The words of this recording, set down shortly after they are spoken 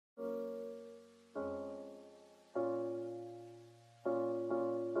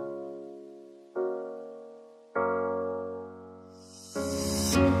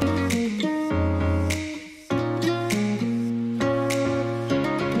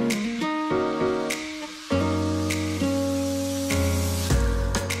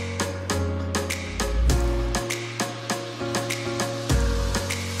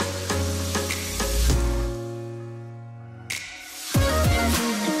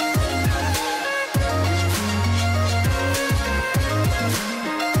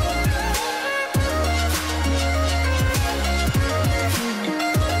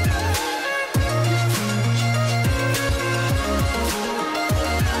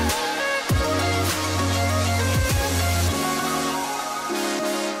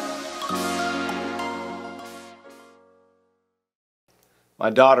My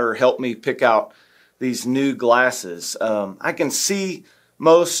daughter helped me pick out these new glasses. I can see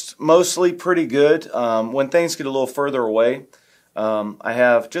mostly pretty good. When things get a little further away, I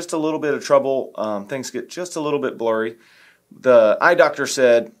have just a little bit of trouble. Things get just a little bit blurry. The eye doctor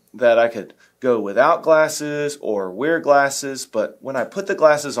said that I could go without glasses or wear glasses, but when I put the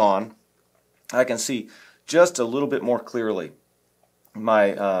glasses on, I can see just a little bit more clearly.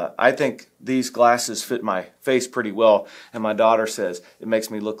 I think these glasses fit my face pretty well, and my daughter says it makes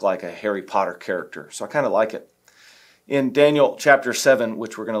me look like a Harry Potter character, so I kind of like it. In Daniel chapter 7,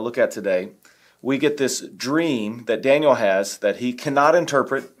 which we're going to look at today, we get this dream that Daniel has that he cannot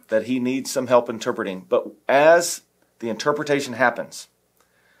interpret, that he needs some help interpreting. But as the interpretation happens,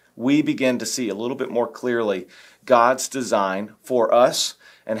 we begin to see a little bit more clearly God's design for us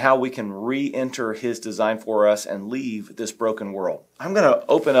and how we can re-enter His design for us and leave this broken world. I'm going to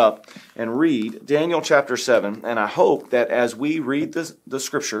open up and read Daniel chapter 7, and I hope that as we read the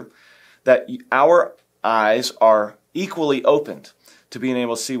scripture, that our eyes are equally opened to being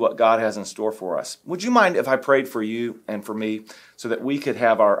able to see what God has in store for us. Would you mind if I prayed for you and for me so that we could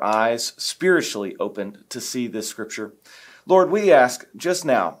have our eyes spiritually opened to see this scripture? Lord, we ask just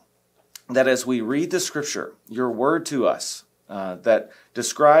now that as we read the scripture, your word to us, that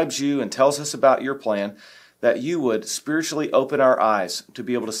describes you and tells us about your plan, that you would spiritually open our eyes to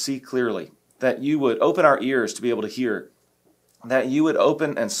be able to see clearly, that you would open our ears to be able to hear, that you would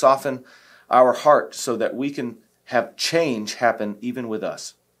open and soften our heart so that we can have change happen even with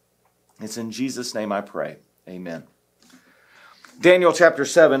us. It's in Jesus' name I pray. Amen. Daniel chapter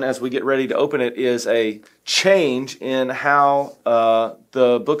 7, as we get ready to open it, is a change in how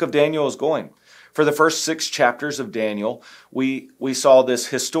the book of Daniel is going. For the first 6 chapters of Daniel, we saw this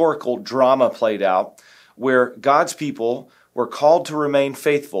historical drama played out where God's people were called to remain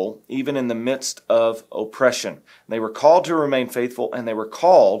faithful even in the midst of oppression. They were called to remain faithful, and they were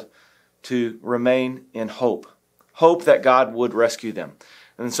called to remain in hope. Hope that God would rescue them.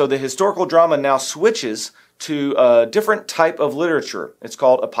 And so the historical drama now switches to a different type of literature. It's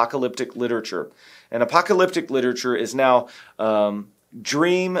called apocalyptic literature. And apocalyptic literature is now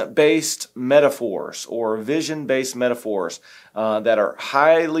dream-based metaphors or vision-based metaphors that are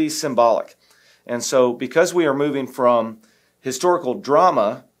highly symbolic. And so because we are moving from historical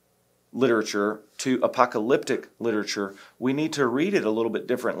drama literature to apocalyptic literature, we need to read it a little bit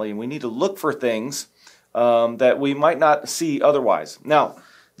differently, and we need to look for things that we might not see otherwise. Now,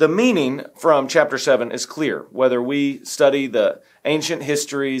 the meaning from chapter 7 is clear, whether we study the ancient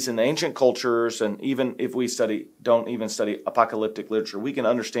histories and the ancient cultures, and even if we don't even study apocalyptic literature, we can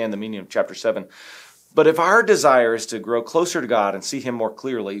understand the meaning of chapter 7. But if our desire is to grow closer to God and see Him more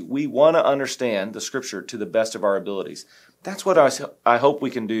clearly, we want to understand the Scripture to the best of our abilities. That's what I hope we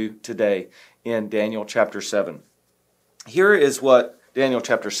can do today in Daniel chapter 7. Here is what Daniel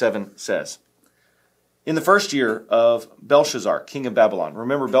chapter 7 says. In the first year of Belshazzar, king of Babylon.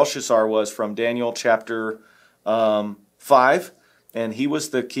 Remember, Belshazzar was from Daniel chapter 5, and he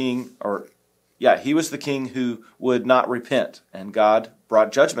was the king, he was the king who would not repent, and God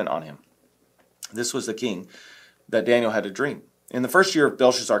brought judgment on him. This was the king that Daniel had a dream. In the first year of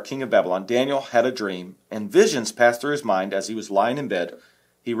Belshazzar, king of Babylon, Daniel had a dream, and visions passed through his mind as he was lying in bed.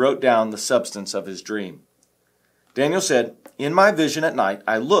 He wrote down the substance of his dream. Daniel said, "In my vision at night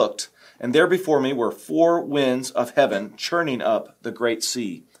I looked, and there before me were 4 winds of heaven churning up the great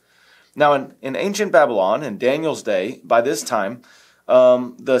sea." Now, in ancient Babylon, in Daniel's day, by this time,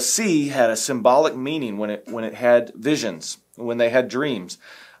 the sea had a symbolic meaning when it had visions, when they had dreams.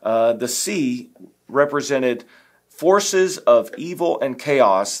 The sea represented forces of evil and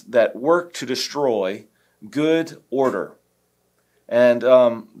chaos that work to destroy good order. And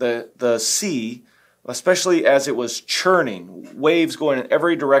the sea, especially as it was churning, waves going in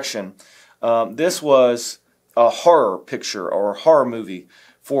every direction, this was a horror picture or a horror movie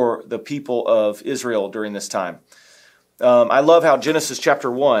for the people of Israel during this time. I love how Genesis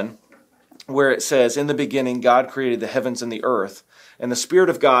chapter 1, where it says, "In the beginning God created the heavens and the earth, and the Spirit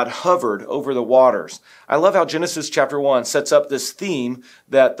of God hovered over the waters." I love how Genesis chapter 1 sets up this theme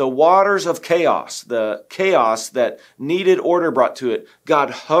that the waters of chaos, the chaos that needed order brought to it, God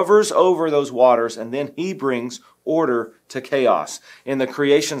hovers over those waters, and then He brings order to chaos. In the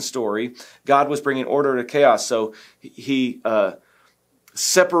creation story, God was bringing order to chaos, so He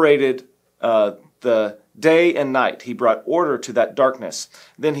separated the day and night. He brought order to that darkness.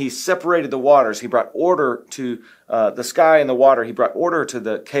 Then He separated the waters. He brought order to the sky and the water. He brought order to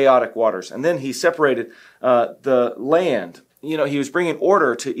the chaotic waters. And then He separated the land. You know, He was bringing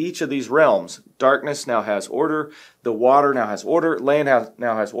order to each of these realms. Darkness now has order. The water now has order. Land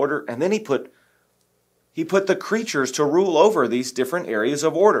now has order. And then He put He put the creatures to rule over these different areas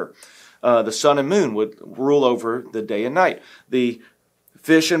of order. The sun and moon would rule over the day and night. The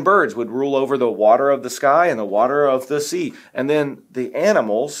fish and birds would rule over the water of the sky and the water of the sea. And then the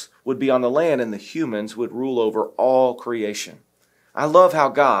animals would be on the land, and the humans would rule over all creation. I love how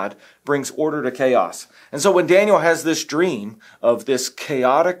God brings order to chaos. And so when Daniel has this dream of this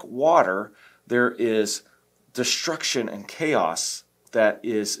chaotic water, there is destruction and chaos that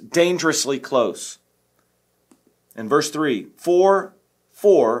is dangerously close. In verse 3, four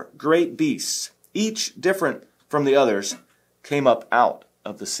great beasts, each different from the others, came up out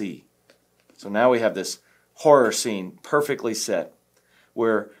of the sea. So now we have this horror scene perfectly set,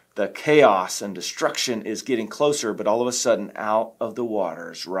 where the chaos and destruction is getting closer, but all of a sudden out of the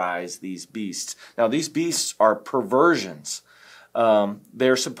waters rise these beasts. Now these beasts are perversions.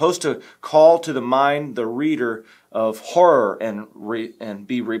 They're supposed to call to the mind the reader of horror and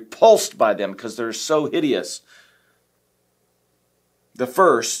be repulsed by them because they're so hideous. The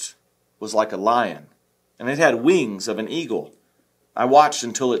first was like a lion, and it had wings of an eagle. I watched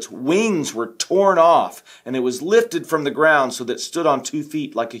until its wings were torn off, and it was lifted from the ground so that it stood on 2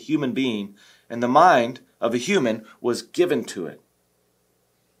 feet like a human being, and the mind of a human was given to it.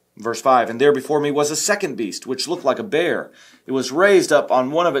 Verse 5, and there before me was a second beast, which looked like a bear. It was raised up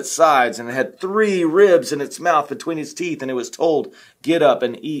on one of its sides, and it had 3 ribs in its mouth between its teeth, and it was told, get up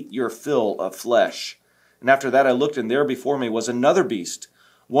and eat your fill of flesh. And after that I looked, and there before me was another beast,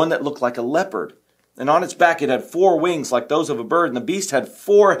 one that looked like a leopard. And on its back it had 4 wings like those of a bird, and the beast had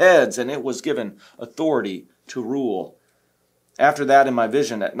 4 heads, and it was given authority to rule. After that, in my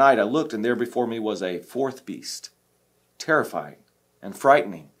vision at night, I looked, and there before me was a 4th beast, terrifying and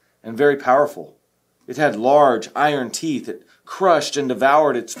frightening and very powerful. It had large iron teeth. It crushed and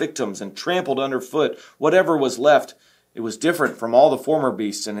devoured its victims and trampled underfoot whatever was left. It was different from all the former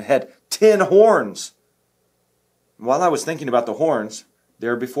beasts, and it had 10 horns. And while I was thinking about the horns,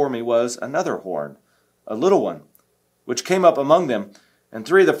 there before me was another horn, a little one, which came up among them, and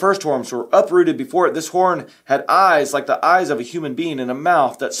 3 of the first horns were uprooted before it. This horn had eyes like the eyes of a human being, and a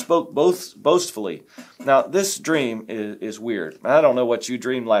mouth that spoke boastfully. Now, this dream is weird. I don't know what you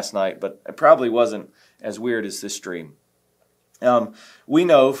dreamed last night, but it probably wasn't as weird as this dream. We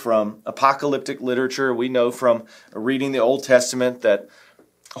know from apocalyptic literature, we know from reading the Old Testament that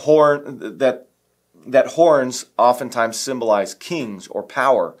horns oftentimes symbolize kings or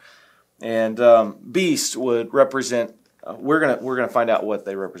power, and beasts would represent. We're gonna find out what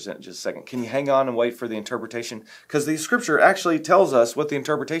they represent in just a second. Can you hang on and wait for the interpretation? Because the Scripture actually tells us what the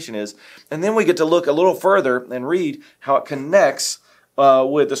interpretation is, and then we get to look a little further and read how it connects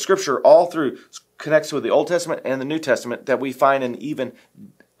with the Scripture all through, connects with the Old Testament and the New Testament, that we find an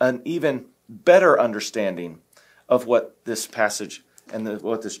even better understanding of what this passage and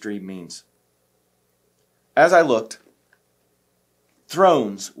what this dream means. As I looked,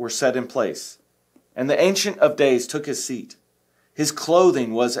 thrones were set in place, and the Ancient of Days took his seat. His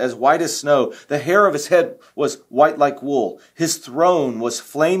clothing was as white as snow. The hair of his head was white like wool. His throne was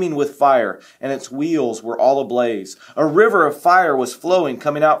flaming with fire, and its wheels were all ablaze. A river of fire was flowing,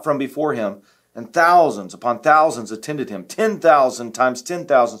 coming out from before him, and thousands upon thousands attended him. 10,000 times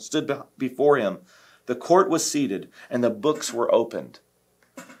 10,000 stood before him. The court was seated, and the books were opened.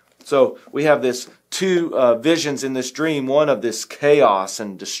 So we have this 2 visions in this dream, one of this chaos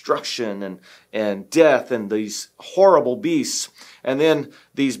and destruction and death and these horrible beasts. And then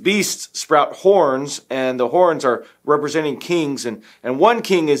these beasts sprout horns, and the horns are representing kings. And one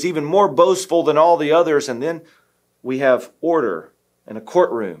king is even more boastful than all the others. And then we have order in a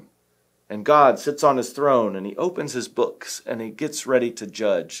courtroom. And God sits on his throne, and he opens his books, and he gets ready to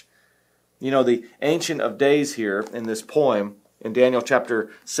judge. You know, the Ancient of Days here in this poem, in Daniel chapter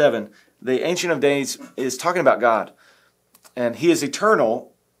 7, the Ancient of Days is talking about God. And he is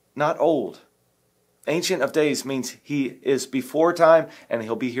eternal, not old. Ancient of Days means he is before time, and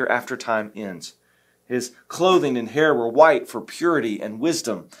he'll be here after time ends. His clothing and hair were white for purity and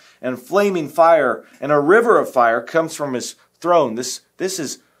wisdom, and flaming fire and a river of fire comes from his throne. This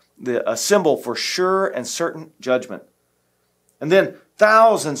is a symbol for sure and certain judgment. And then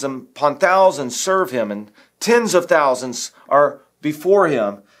thousands upon thousands serve him, and tens of thousands are before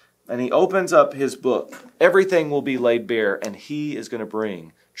him, and he opens up his book. Everything will be laid bare, and he is going to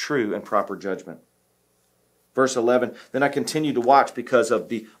bring true and proper judgment. Verse 11, then I continued to watch because of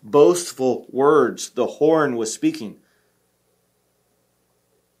the boastful words the horn was speaking.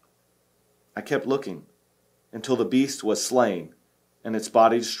 I kept looking until the beast was slain, and its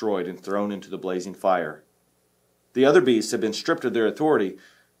body destroyed and thrown into the blazing fire. The other beasts had been stripped of their authority,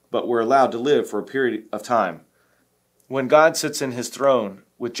 but were allowed to live for a period of time. When God sits in his throne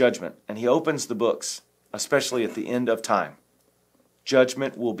with judgment, and he opens the books, especially at the end of time.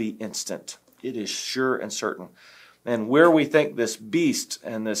 Judgment will be instant. It is sure and certain. And where we think this beast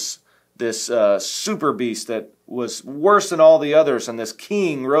and this super beast that was worse than all the others, and this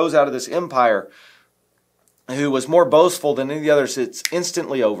king rose out of this empire who was more boastful than any of the others, it's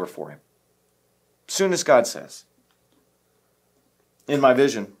instantly over for him. Soon as God says. In my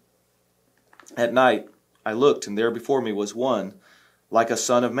vision, at night, I looked, and there before me was one like a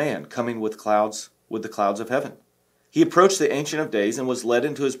son of man, coming with the clouds of heaven. He approached the Ancient of Days and was led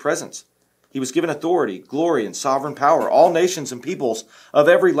into his presence. He was given authority, glory, and sovereign power. All nations and peoples of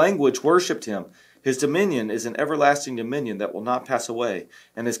every language worshipped him. His dominion is an everlasting dominion that will not pass away,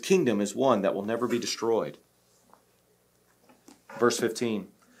 and his kingdom is one that will never be destroyed. Verse 15,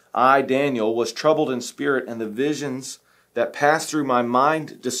 I, Daniel, was troubled in spirit, and the visions that passed through my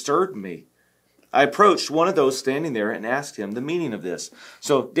mind disturbed me. I approached one of those standing there and asked him the meaning of this.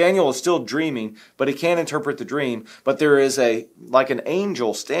 So Daniel is still dreaming, but he can't interpret the dream. But there is like an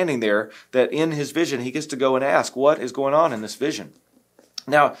angel standing there that in his vision he gets to go and ask, what is going on in this vision?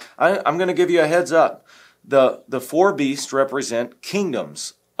 Now, I'm going to give you a heads up. The four beasts represent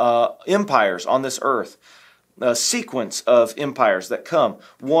kingdoms, empires on this earth. A sequence of empires that come,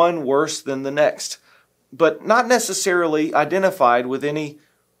 one worse than the next, but not necessarily identified with any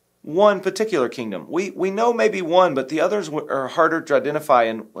one particular kingdom. We know maybe one, but the others are harder to identify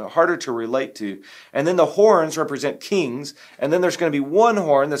and harder to relate to. And then the horns represent kings, and then there's going to be one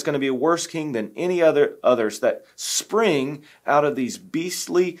horn that's going to be a worse king than any others that spring out of these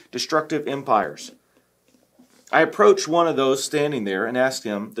beastly, destructive empires. I approached one of those standing there and asked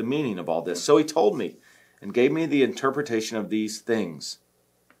him the meaning of all this. So he told me and gave me the interpretation of these things.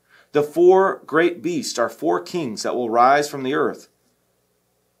 The four great beasts are four kings that will rise from the earth.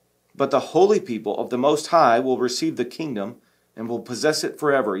 But the holy people of the Most High will receive the kingdom and will possess it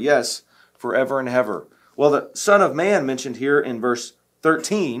forever. Yes, forever and ever. Well, the Son of Man mentioned here in verse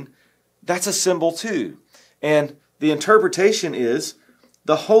 13, that's a symbol too. And the interpretation is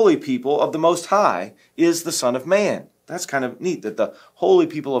the holy people of the Most High is the Son of Man. That's kind of neat that the holy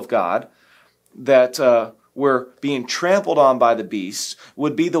people of God that were being trampled on by the beasts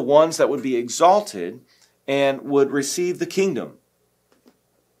would be the ones that would be exalted and would receive the kingdom.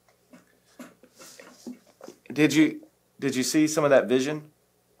 Did you see some of that vision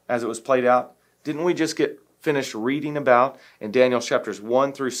as it was played out? Didn't we just get finished reading about in Daniel chapters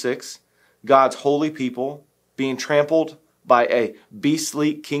 1 through 6, God's holy people being trampled by a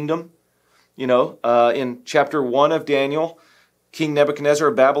beastly kingdom? You know, in chapter 1 of Daniel, King Nebuchadnezzar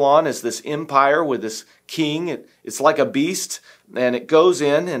of Babylon is this empire with this king. It's like a beast, and it goes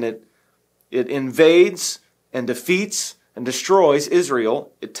in and it invades and defeats and destroys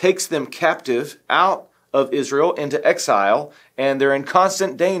Israel. It takes them captive out of Israel into exile, and they're in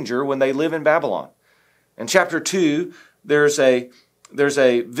constant danger when they live in Babylon. In chapter 2, there's a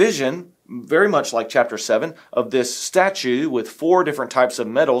vision, very much like chapter 7, of this statue with four different types of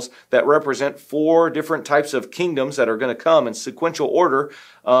metals that represent four different types of kingdoms that are going to come in sequential order,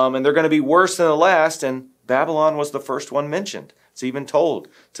 and they're going to be worse than the last, and Babylon was the first one mentioned. It's even told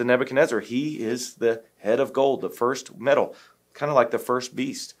to Nebuchadnezzar, he is the head of gold, the first metal, kind of like the first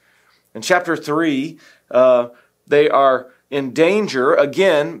beast. In chapter 3, they are in danger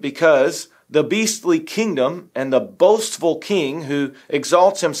again because the beastly kingdom and the boastful king who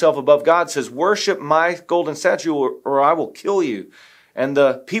exalts himself above God says, worship my golden statue or I will kill you. And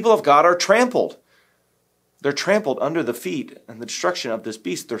the people of God are trampled. They're trampled under the feet and the destruction of this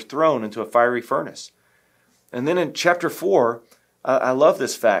beast. They're thrown into a fiery furnace. And then in chapter 4, I love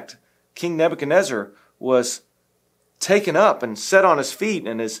this fact. King Nebuchadnezzar was taken up and set on his feet,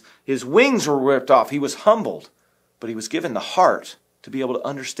 and his wings were ripped off. He was humbled, but he was given the heart to be able to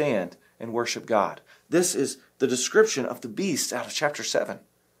understand and worship God. This is the description of the beast out of chapter 7.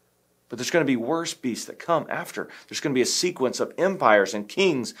 But there's going to be worse beasts that come after. There's going to be a sequence of empires and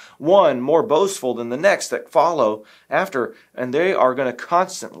kings, one more boastful than the next, that follow after, and they are going to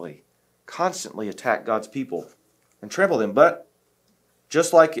constantly attack God's people and trample them. But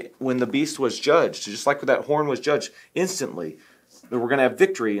just like when the beast was judged, just like when that horn was judged, instantly, we're going to have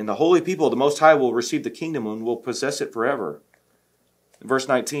victory, and the holy people of the Most High will receive the kingdom and will possess it forever. Verse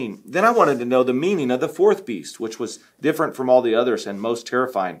 19, then I wanted to know the meaning of the fourth beast, which was different from all the others and most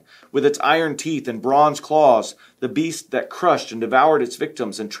terrifying. With its iron teeth and bronze claws, the beast that crushed and devoured its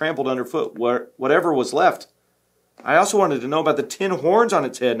victims and trampled underfoot whatever was left. I also wanted to know about the 10 horns on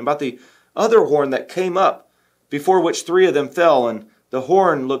its head and about the other horn that came up, before which 3 of them fell, and the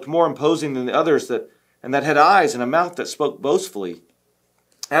horn looked more imposing than the others, and that had eyes and a mouth that spoke boastfully.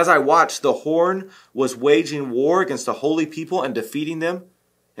 As I watched, the horn was waging war against the holy people and defeating them.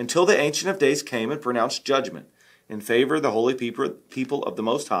 until the Ancient of Days came and pronounced judgment in favor of the holy people of the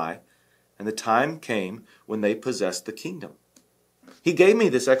Most High, and the time came when they possessed the kingdom. He gave me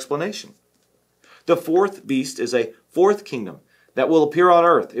this explanation. The fourth beast is a fourth kingdom that will appear on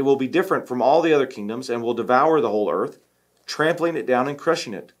earth. It will be different from all the other kingdoms and will devour the whole earth, trampling it down and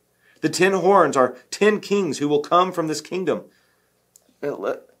crushing it. The 10 horns are 10 kings who will come from this kingdom.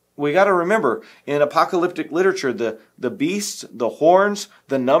 We got to remember, in apocalyptic literature, the beasts, the horns,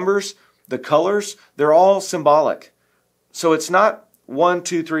 the numbers, the colors, they're all symbolic. So it's not 1,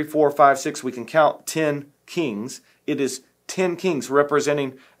 2, 3, 4, 5, 6. We can count 10 kings. It is 10 kings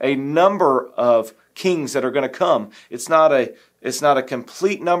representing a number of kings that are going to come. It's not a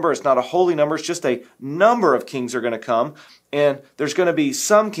complete number. It's not a holy number. It's just a number of kings are going to come. And there's going to be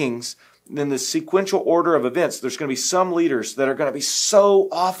some kings in the sequential order of events. There's going to be some leaders that are going to be so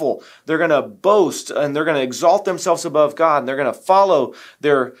awful. They're going to boast and they're going to exalt themselves above God. And they're going to follow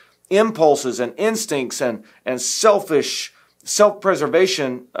their impulses and instincts and selfish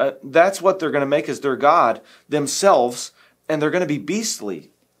self-preservation. That's what they're going to make as their God themselves. And they're going to be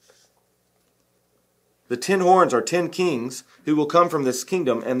beastly. The 10 horns are 10 kings who will come from this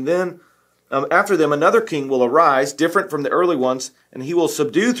kingdom. And then after them, another king will arise, different from the early ones, and he will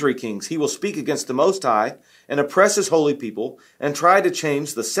subdue 3 kings. He will speak against the Most High and oppress his holy people and try to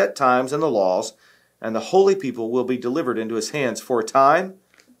change the set times and the laws, and the holy people will be delivered into his hands for a time,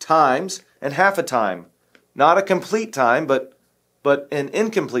 times, and half a time. Not a complete time, but an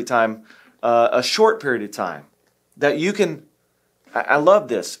incomplete time, a short period of time. That you can, I love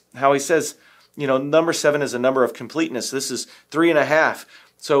this, how he says, number 7 is a number of completeness. This is 3.5.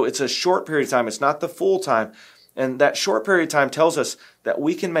 So it's a short period of time. It's not the full time. And that short period of time tells us that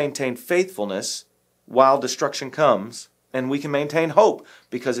we can maintain faithfulness while destruction comes. And we can maintain hope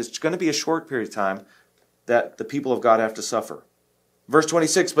because it's going to be a short period of time that the people of God have to suffer. Verse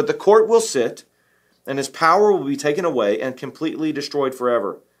 26, but the court will sit and his power will be taken away and completely destroyed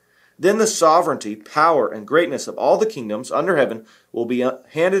forever. Then the sovereignty, power, and greatness of all the kingdoms under heaven will be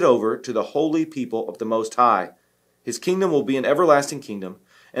handed over to the holy people of the Most High. His kingdom will be an everlasting kingdom,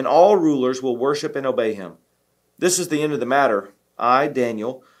 and all rulers will worship and obey him. This is the end of the matter. I,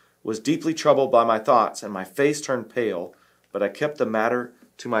 Daniel, was deeply troubled by my thoughts, and my face turned pale, but I kept the matter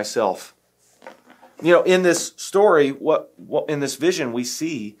to myself. In this story, in this vision, we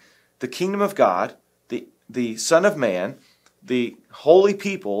see the kingdom of God, the Son of Man, the holy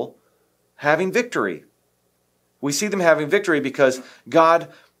people having victory. We see them having victory because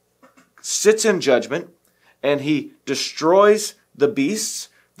God sits in judgment and he destroys the beasts,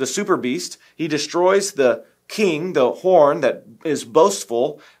 the super beast. He destroys the king, the horn that is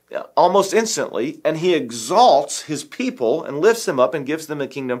boastful, almost instantly, and he exalts his people and lifts them up and gives them a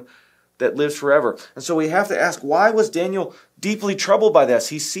kingdom that lives forever. And so we have to ask, why was Daniel deeply troubled by this?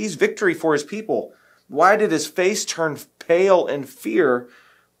 He sees victory for his people. Why did his face turn pale in fear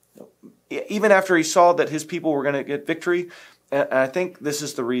even after he saw that his people were going to get victory? And I think this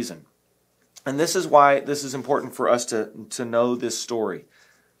is the reason. And this is why this is important for us to know this story.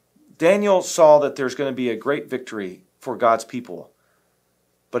 Daniel saw that there's going to be a great victory for God's people.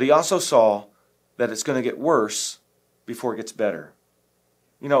 But he also saw that it's going to get worse before it gets better.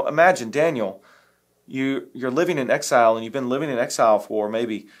 Imagine, Daniel, you're living in exile, and you've been living in exile for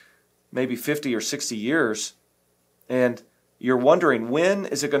maybe 50 or 60 years, and you're wondering, when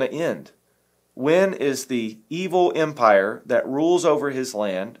is it going to end? When is the evil empire that rules over his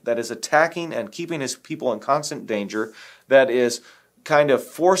land, that is attacking and keeping his people in constant danger, that is kind of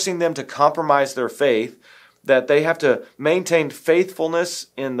forcing them to compromise their faith, that they have to maintain faithfulness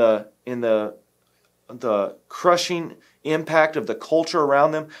in the crushing impact of the culture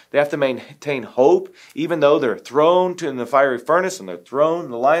around them. They have to maintain hope, even though they're thrown in the fiery furnace and they're thrown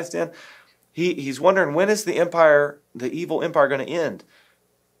in the lion's den. He's wondering, when is the evil empire going to end?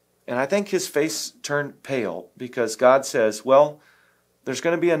 And I think his face turned pale because God says, well, there's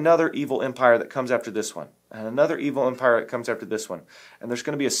going to be another evil empire that comes after this one, and another evil empire that comes after this one. And there's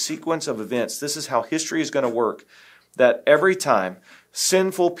going to be a sequence of events. This is how history is going to work, that every time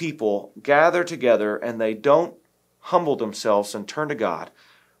sinful people gather together and they don't humble themselves and turn to God,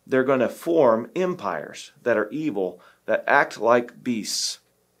 they're going to form empires that are evil, that act like beasts.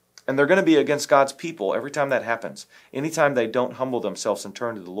 And they're going to be against God's people every time that happens, anytime they don't humble themselves and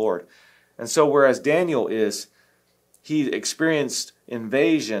turn to the Lord. And so whereas Daniel he experienced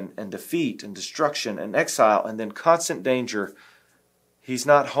invasion and defeat and destruction and exile and then constant danger, he's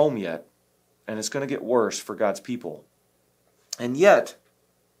not home yet, and it's going to get worse for God's people. And yet,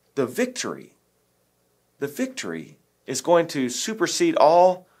 the victory is going to supersede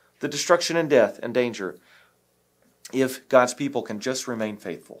all the destruction and death and danger. if God's people can just remain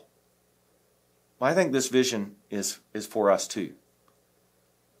faithful. Well, I think this vision is for us too.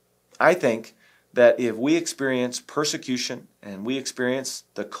 I think that if we experience persecution and we experience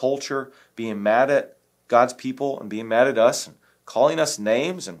the culture being mad at God's people and being mad at us and calling us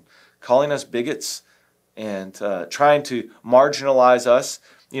names and calling us bigots and trying to marginalize us,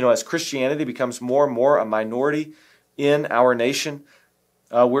 as Christianity becomes more and more a minority in our nation,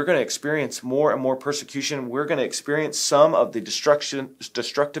 we're going to experience more and more persecution. We're going to experience some of the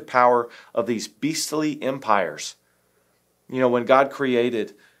destructive power of these beastly empires. When God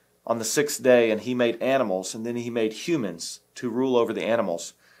created on the sixth day and He made animals and then He made humans to rule over the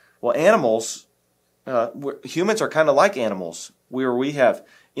animals. Well, humans are kind of like animals, where we have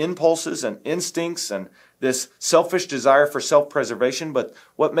impulses and instincts and this selfish desire for self-preservation. But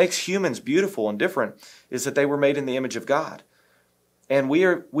what makes humans beautiful and different is that they were made in the image of God. And we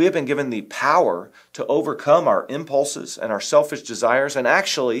have been given the power to overcome our impulses and our selfish desires and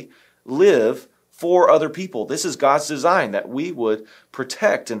actually live for other people. This is God's design, that we would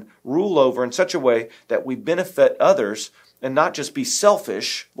protect and rule over in such a way that we benefit others and not just be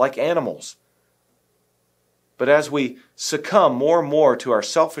selfish like animals. But as we succumb more and more to our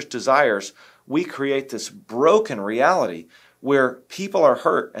selfish desires, we create this broken reality where people are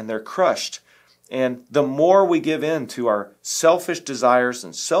hurt and they're crushed. And the more we give in to our selfish desires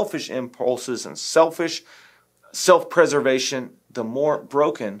and selfish impulses and selfish self-preservation, the more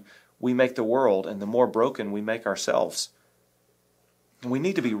broken we make the world and the more broken we make ourselves. And we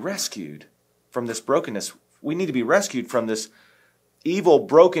need to be rescued from this brokenness. We need to be rescued from this evil,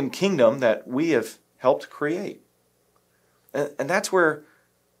 broken kingdom that we have helped create. And that's where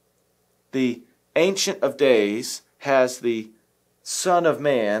the Ancient of Days has the Son of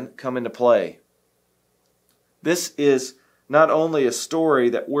Man come into play. This is not only a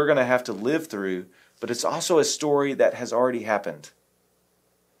story that we're going to have to live through, but it's also a story that has already happened.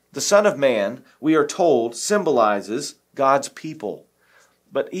 The Son of Man, we are told, symbolizes God's people.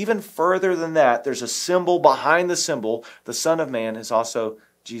 But even further than that, there's a symbol behind the symbol. The Son of Man is also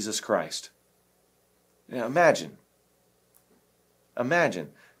Jesus Christ. Now imagine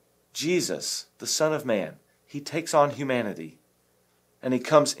Jesus, the Son of Man. He takes on humanity and He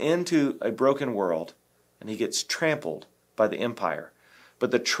comes into a broken world and He gets trampled by the empire.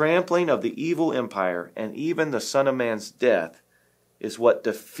 But the trampling of the evil empire and even the Son of Man's death is what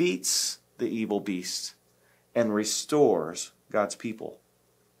defeats the evil beasts and restores God's people.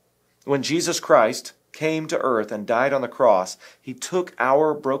 When Jesus Christ came to earth and died on the cross, He took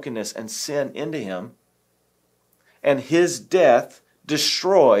our brokenness and sin into Him, and His death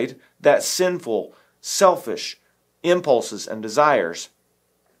destroyed that sinful, selfish impulses and desires,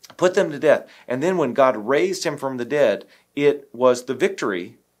 put them to death. And then when God raised Him from the dead, it was the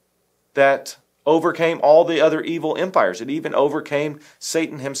victory that overcame all the other evil empires. It even overcame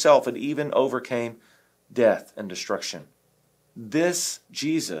Satan himself. It even overcame death and destruction. This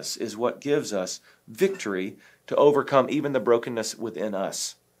Jesus is what gives us victory to overcome even the brokenness within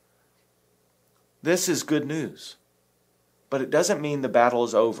us. This is good news, but it doesn't mean the battle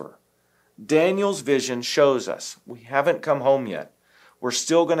is over. Daniel's vision shows us we haven't come home yet. We're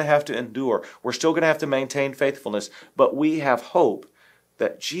still going to have to endure. We're still going to have to maintain faithfulness, but we have hope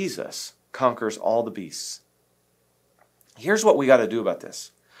that Jesus conquers all the beasts. Here's what we got to do about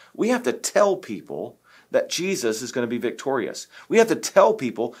this. We have to tell people that Jesus is going to be victorious. We have to tell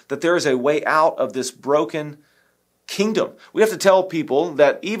people that there is a way out of this broken kingdom. We have to tell people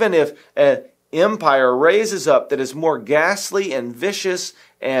that even if an empire raises up that is more ghastly and vicious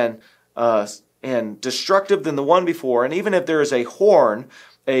and destructive than the one before, and even if there is a horn,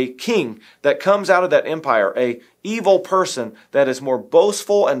 a king that comes out of that empire, a evil person that is more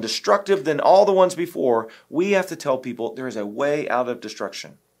boastful and destructive than all the ones before, we have to tell people there is a way out of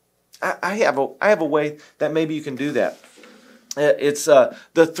destruction. I have a way that maybe you can do that. It's the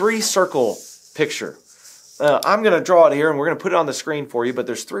 3-circle picture. I'm going to draw it here, and we're going to put it on the screen for you. But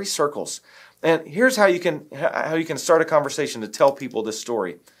there's 3 circles, and here's how you can start a conversation to tell people this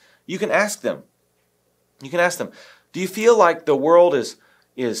story. You can ask them. Do you feel like the world is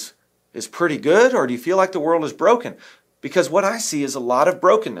pretty good, or do you feel like the world is broken? Because what I see is a lot of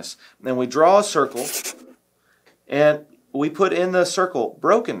brokenness. And we draw a circle, and we put in the circle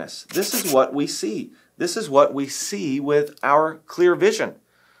brokenness. This is what we see. This is what we see with our clear vision.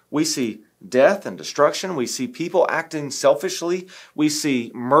 We see death and destruction. We see people acting selfishly. We see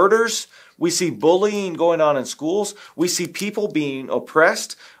murders. We see bullying going on in schools. We see people being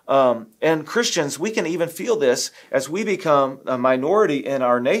oppressed. And Christians, we can even feel this as we become a minority in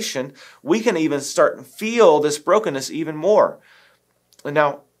our nation. We can even start to feel this brokenness even more. And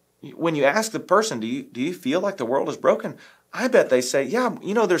now, when you ask the person, do you feel like the world is broken? I bet they say, yeah,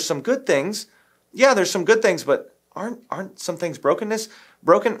 there's some good things. Yeah, there's some good things, but aren't some things broken?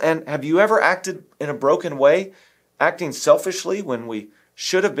 And have you ever acted in a broken way, acting selfishly when we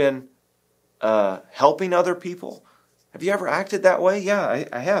should have been helping other people? Have you ever acted that way? Yeah,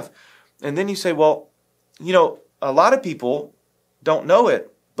 I have. And then you say, well, a lot of people don't know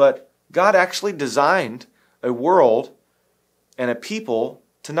it, but God actually designed a world and a people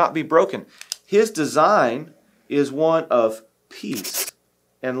to not be broken. His design is one of peace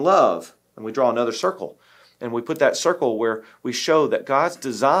and love. And we draw another circle. And we put that circle where we show that God's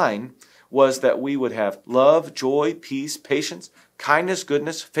design was that we would have love, joy, peace, patience, kindness,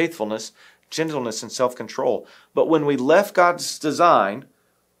 goodness, faithfulness, gentleness, and self-control. But when we left God's design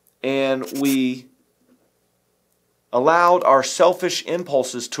and we allowed our selfish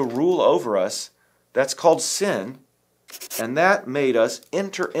impulses to rule over us, that's called sin. And that made us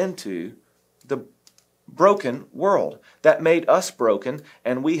enter into the broken world. That made us broken,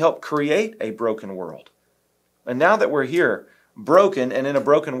 and we helped create a broken world. And now that we're here, broken and in a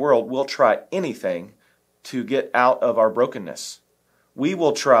broken world, we'll try anything to get out of our brokenness. We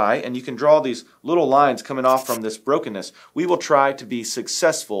will try, and you can draw these little lines coming off from this brokenness. We will try to be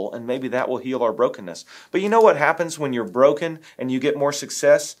successful, and maybe that will heal our brokenness. But you know what happens when you're broken and you get more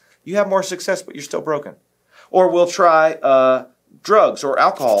success? You have more success, but you're still broken. Or we'll try drugs or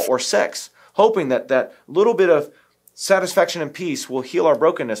alcohol or sex, hoping that that little bit of satisfaction and peace will heal our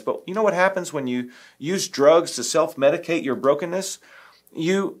brokenness. But you know what happens when you use drugs to self-medicate your brokenness?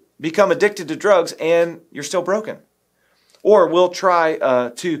 You become addicted to drugs and you're still broken. Or we'll try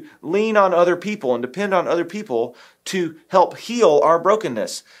to lean on other people and depend on other people to help heal our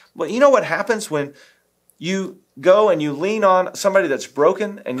brokenness. But you know what happens when you go and you lean on somebody that's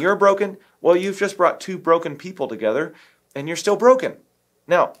broken and you're broken? Well, you've just brought two broken people together and you're still broken.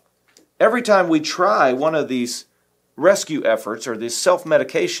 Now, every time we try one of these rescue efforts or this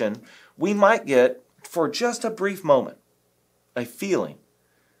self-medication, we might get, for just a brief moment, a feeling,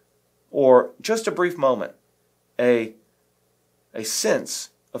 or just a brief moment, a sense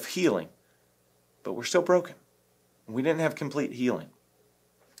of healing. But we're still broken. We didn't have complete healing.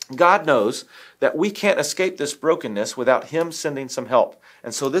 God knows that we can't escape this brokenness without Him sending some help.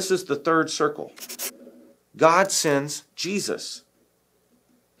 And so this is the third circle. God sends Jesus,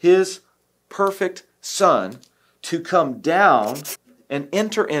 His perfect Son, to come down and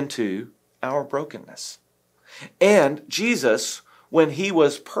enter into our brokenness. And Jesus, when He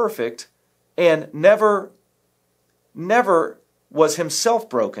was perfect and never was Himself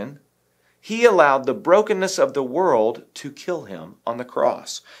broken, He allowed the brokenness of the world to kill Him on the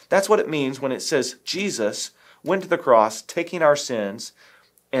cross. That's what it means when it says Jesus went to the cross, taking our sins,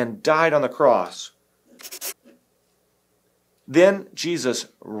 and died on the cross. Then Jesus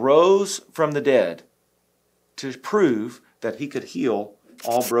rose from the dead to prove that He could heal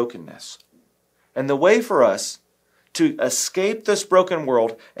all brokenness. And the way for us to escape this broken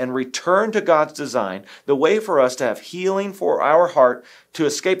world and return to God's design, the way for us to have healing for our heart, to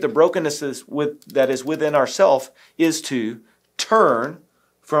escape the brokenness that is within ourselves, is to turn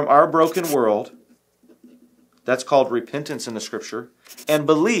from our broken world, that's called repentance in the Scripture, and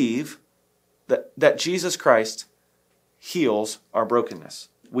believe that Jesus Christ heals our brokenness.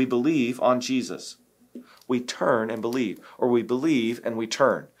 We believe on Jesus. We turn and believe, or we believe and we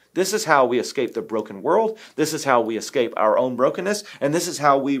turn. This is how we escape the broken world. This is how we escape our own brokenness. And this is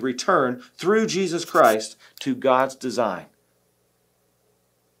how we return through Jesus Christ to God's design,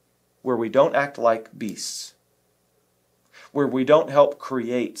 where we don't act like beasts, where we don't help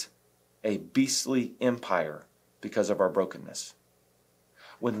create a beastly empire because of our brokenness.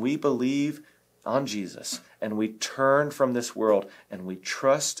 When we believe on Jesus and we turn from this world and we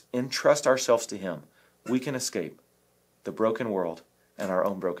entrust ourselves to Him, we can escape the broken world and our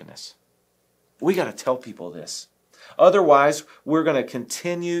own brokenness. We got to tell people this. Otherwise, we're going to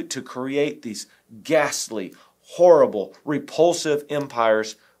continue to create these ghastly, horrible, repulsive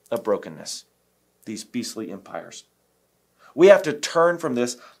empires of brokenness. These beastly empires. We have to turn from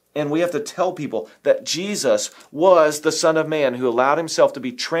this, and we have to tell people that Jesus was the Son of Man who allowed Himself to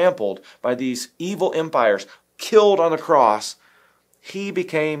be trampled by these evil empires, killed on the cross. He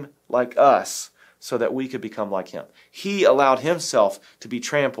became like us so that we could become like Him. He allowed Himself to be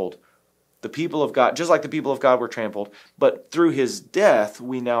trampled. The people of God, just like the people of God were trampled, but through His death,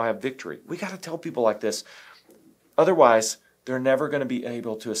 we now have victory. We got to tell people like this. Otherwise, they're never going to be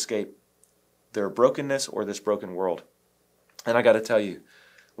able to escape their brokenness or this broken world. And I got to tell you,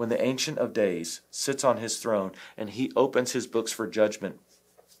 when the Ancient of Days sits on His throne and He opens His books for judgment,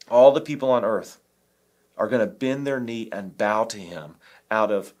 all the people on earth are going to bend their knee and bow to Him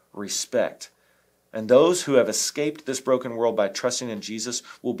out of respect. And those who have escaped this broken world by trusting in Jesus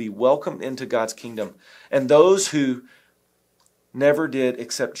will be welcomed into God's kingdom. And those who never did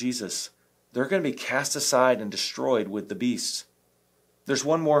accept Jesus, they're going to be cast aside and destroyed with the beasts. There's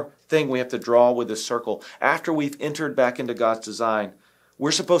one more thing we have to draw with this circle. After we've entered back into God's design,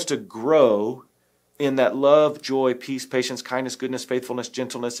 we're supposed to grow in that love, joy, peace, patience, kindness, goodness, faithfulness,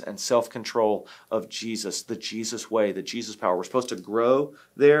 gentleness, and self-control of Jesus, the Jesus way, the Jesus power. We're supposed to grow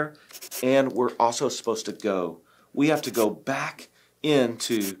there, and we're also supposed to go. We have to go back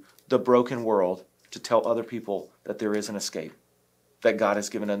into the broken world to tell other people that there is an escape, that God has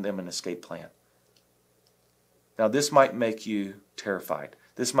given them an escape plan. Now, this might make you terrified.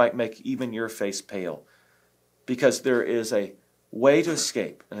 This might make even your face pale, because there is a way to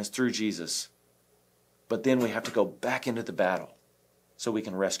escape, and it's through Jesus. But then we have to go back into the battle so we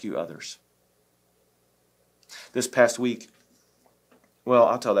can rescue others. This past week, well,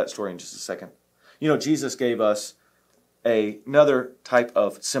 I'll tell that story in just a second. You know, Jesus gave us another type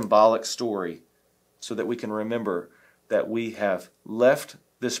of symbolic story so that we can remember that we have left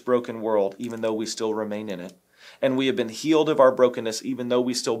this broken world even though we still remain in it. And we have been healed of our brokenness even though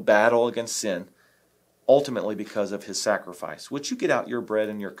we still battle against sin, ultimately because of his sacrifice. Would you get out your bread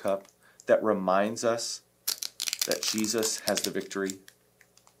and your cup that reminds us that Jesus has the victory?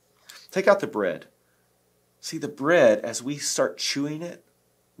 Take out the bread. See, the bread, as we start chewing it,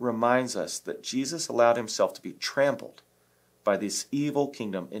 reminds us that Jesus allowed himself to be trampled by this evil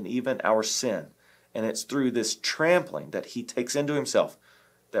kingdom and even our sin. And it's through this trampling that he takes into himself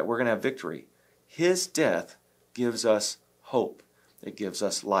that we're going to have victory. His death gives us hope. It gives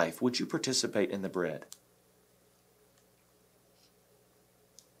us life. Would you participate in the bread?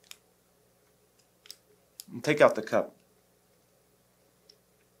 And take out the cup.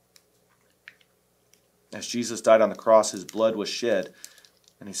 As Jesus died on the cross, his blood was shed.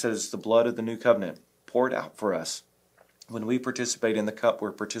 And he says it's the blood of the new covenant poured out for us. When we participate in the cup,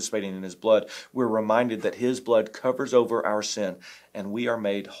 we're participating in his blood. We're reminded that his blood covers over our sin, and we are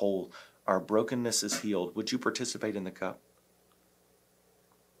made whole. Our brokenness is healed. Would you participate in the cup?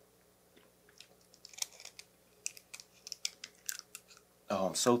 Oh,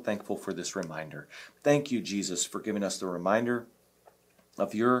 I'm so thankful for this reminder. Thank you, Jesus, for giving us the reminder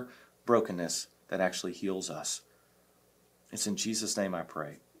of your brokenness that actually heals us. It's in Jesus' name I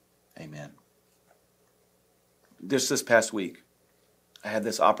pray. Amen. This past week, I had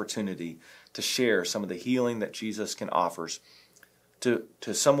this opportunity to share some of the healing that Jesus can offer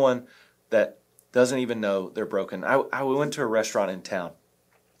to someone that doesn't even know they're broken. I went to a restaurant in town,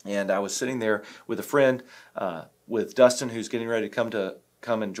 and I was sitting there with a friend, with Dustin, who's getting ready to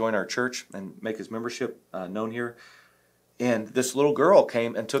come and join our church and make his membership known here. And this little girl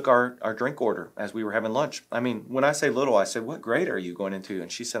came and took our drink order as we were having lunch. I mean, when I say little, I said, "What grade are you going into?"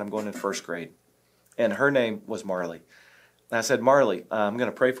 And she said, "I'm going in first grade." And her name was Marley. And I said, "Marley, I'm going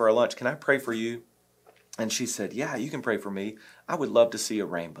to pray for our lunch. Can I pray for you?" And she said, "Yeah, you can pray for me. I would love to see a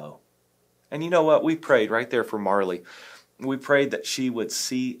rainbow." And you know what? We prayed right there for Marley. We prayed that she would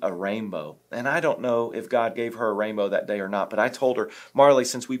see a rainbow. And I don't know if God gave her a rainbow that day or not, but I told her, "Marley,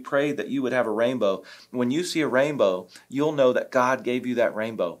 since we prayed that you would have a rainbow, when you see a rainbow, you'll know that God gave you that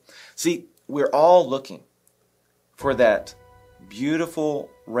rainbow." See, we're all looking for that beautiful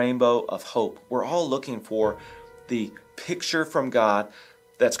rainbow of hope. We're all looking for the picture from God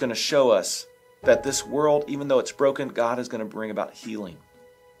that's going to show us that this world, even though it's broken, God is going to bring about healing.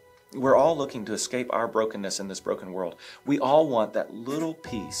 We're all looking to escape our brokenness in this broken world. We all want that little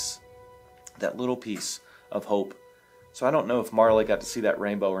piece of hope. So I don't know if Marley got to see that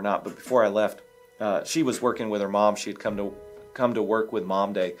rainbow or not, but before I left, she was working with her mom. She had come to work with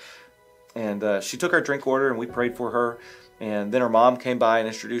Mom Day. And she took our drink order, and we prayed for her. And then her mom came by and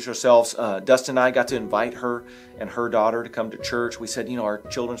introduced ourselves. Dustin and I got to invite her and her daughter to come to church. We said, our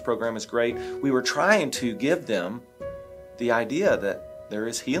children's program is great. We were trying to give them the idea that there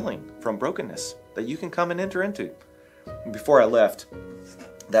is healing from brokenness that you can come and enter into. And before I left,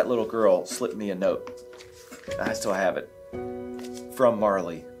 that little girl slipped me a note. I still have it, from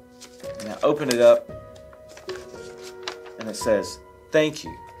Marley. And I open it up, and it says, "Thank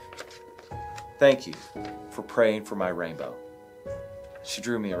you. Thank you for praying for my rainbow." She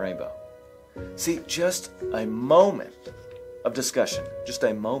drew me a rainbow. See, just a moment of discussion, just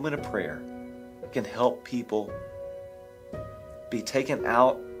a moment of prayer can help people be taken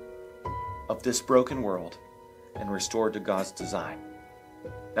out of this broken world and restored to God's design.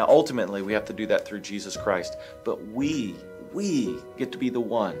 Now, ultimately, we have to do that through Jesus Christ, but we get to be the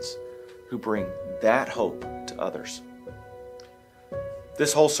ones who bring that hope to others.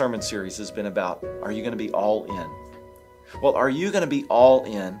 This whole sermon series has been about, are you going to be all in? Well, are you going to be all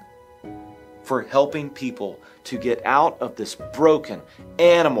in for helping people to get out of this broken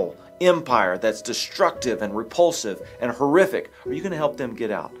animal empire that's destructive and repulsive and horrific? Are you going to help them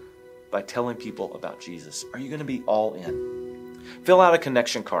get out by telling people about Jesus? Are you going to be all in? Fill out a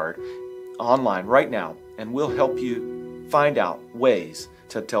connection card online right now, and we'll help you find out ways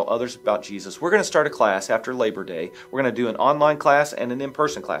to tell others about Jesus. We're going to start a class after Labor Day. We're going to do an online class and an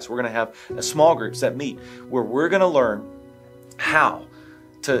in-person class. We're going to have small groups that meet where we're going to learn how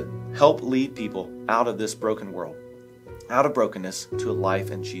to help lead people out of this broken world, out of brokenness to a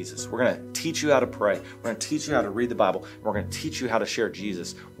life in Jesus. We're going to teach you how to pray. We're going to teach you how to read the Bible. We're going to teach you how to share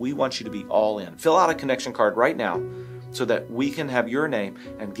Jesus. We want you to be all in. Fill out a connection card right now so that we can have your name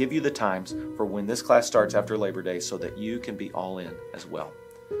and give you the times for when this class starts after Labor Day so that you can be all in as well.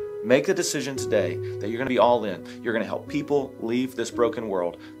 Make a decision today that you're going to be all in. You're going to help people leave this broken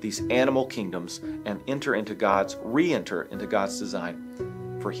world, these animal kingdoms, and re-enter into God's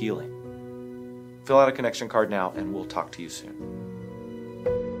design for healing. Fill out a connection card now, and we'll talk to you soon.